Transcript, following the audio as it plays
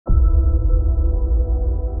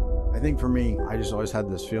think for me, I just always had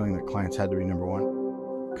this feeling that clients had to be number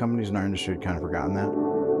one. Companies in our industry had kind of forgotten that.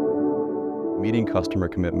 Meeting customer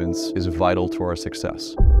commitments is vital to our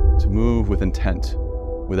success. To move with intent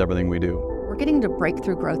with everything we do. We're getting into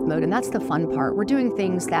breakthrough growth mode, and that's the fun part. We're doing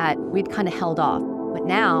things that we'd kind of held off, but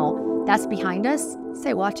now that's behind us.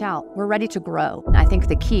 Say, watch out, we're ready to grow. And I think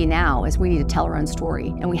the key now is we need to tell our own story,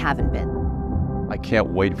 and we haven't been. I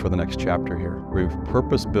can't wait for the next chapter here. We've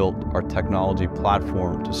purpose-built our technology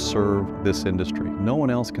platform to serve this industry. No one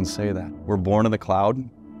else can say that. We're born in the cloud.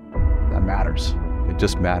 That matters. It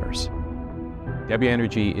just matters. W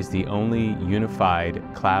Energy is the only unified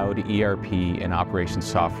cloud ERP and operations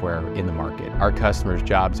software in the market. Our customers'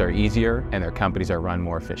 jobs are easier and their companies are run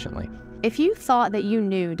more efficiently. If you thought that you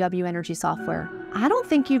knew W Energy software, I don't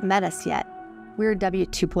think you've met us yet. We're W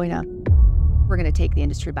 2.0. We're going to take the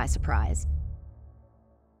industry by surprise.